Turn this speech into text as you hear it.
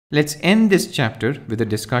Let's end this chapter with a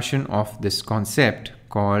discussion of this concept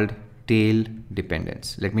called tail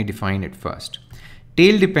dependence. Let me define it first.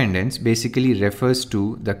 Tail dependence basically refers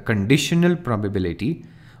to the conditional probability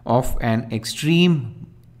of an extreme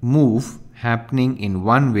move happening in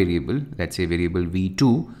one variable, let's say variable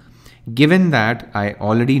v2, given that I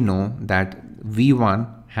already know that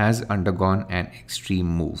v1 has undergone an extreme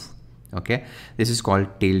move. Okay, this is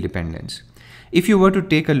called tail dependence. If you were to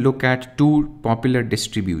take a look at two popular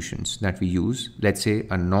distributions that we use, let's say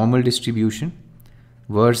a normal distribution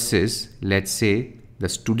versus, let's say, the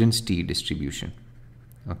student's t distribution.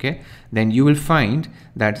 Okay, then you will find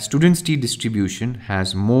that student's t distribution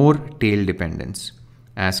has more tail dependence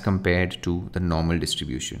as compared to the normal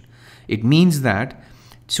distribution. It means that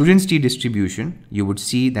student's t distribution, you would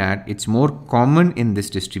see that it's more common in this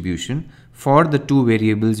distribution for the two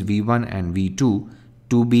variables v1 and v2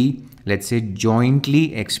 to be, let's say,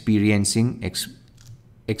 jointly experiencing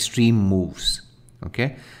extreme moves,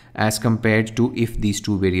 okay, as compared to if these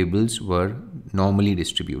two variables were normally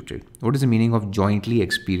distributed. What is the meaning of jointly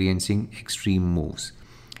experiencing extreme moves?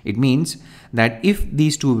 It means that if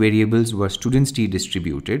these two variables were student's t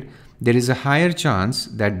distributed, there is a higher chance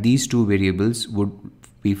that these two variables would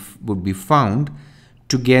be found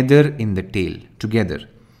together in the tail, together.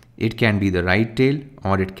 It can be the right tail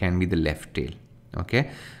or it can be the left tail,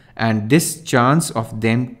 okay? And this chance of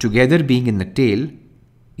them together being in the tail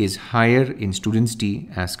is higher in student's t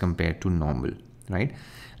as compared to normal, right?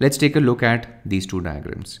 Let's take a look at these two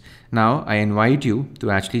diagrams. Now, I invite you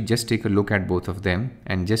to actually just take a look at both of them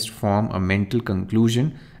and just form a mental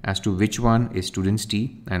conclusion as to which one is student's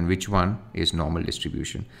t and which one is normal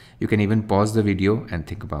distribution. You can even pause the video and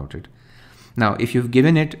think about it. Now, if you've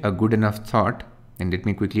given it a good enough thought, and let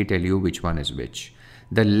me quickly tell you which one is which.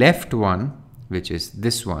 The left one, which is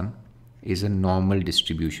this one, is a normal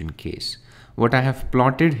distribution case. What I have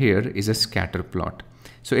plotted here is a scatter plot.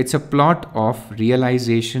 So it's a plot of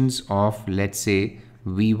realizations of, let's say,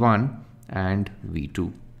 v1 and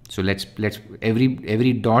v2. So let's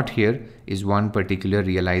every dot here is one particular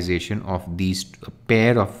realization of these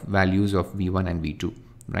pair of values of v1 and v2,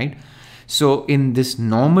 right? So in this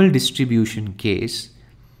normal distribution case,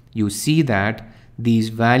 you see that these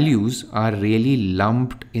values are really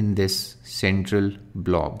lumped in this central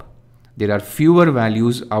blob. There are fewer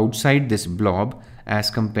values outside this blob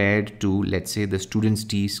as compared to, let's say, the student's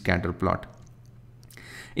t scatter plot.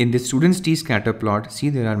 In the student's t scatter plot, see,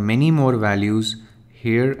 there are many more values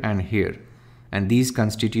here and here, and these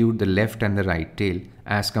constitute the left and the right tail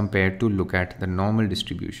as compared to look at the normal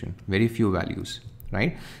distribution. Very few values,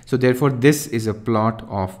 right? So therefore, this is a plot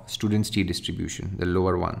of student's t distribution, the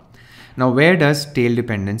lower one. Now, where does tail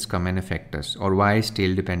dependence come and affect us, or why is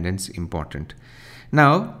tail dependence important?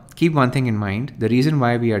 Now, keep one thing in mind. The reason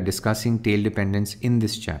why we are discussing tail dependence in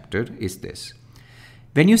this chapter is this.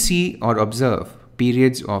 When you see or observe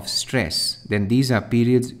periods of stress, then these are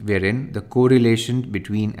periods wherein the correlation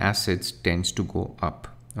between assets tends to go up.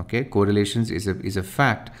 Okay, correlations is a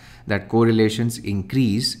fact that correlations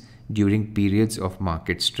increase during periods of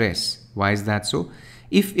market stress. Why is that so?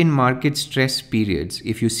 If in market stress periods,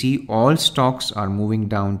 if you see all stocks are moving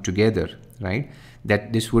down together, right,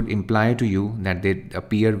 that this would imply to you that they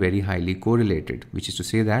appear very highly correlated, which is to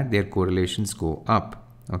say that their correlations go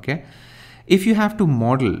up, okay? If you have to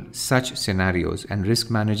model such scenarios, and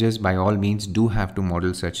risk managers by all means do have to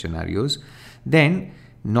model such scenarios, then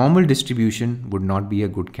normal distribution would not be a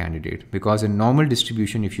good candidate, because in normal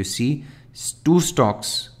distribution, if you see two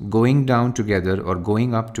stocks going down together or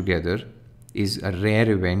going up together, is a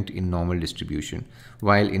rare event in normal distribution,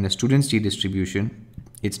 while in a student's t distribution,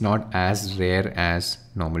 it's not as rare as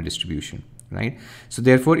normal distribution, right? So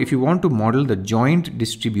therefore, if you want to model the joint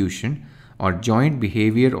distribution or joint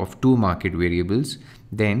behavior of two market variables,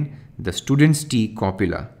 then the student's t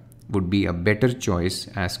copula would be a better choice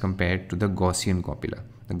as compared to the Gaussian copula.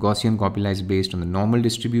 The Gaussian copula is based on the normal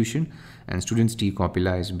distribution, and student's t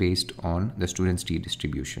copula is based on the student's t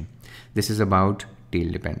distribution. This is about tail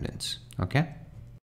dependence, okay?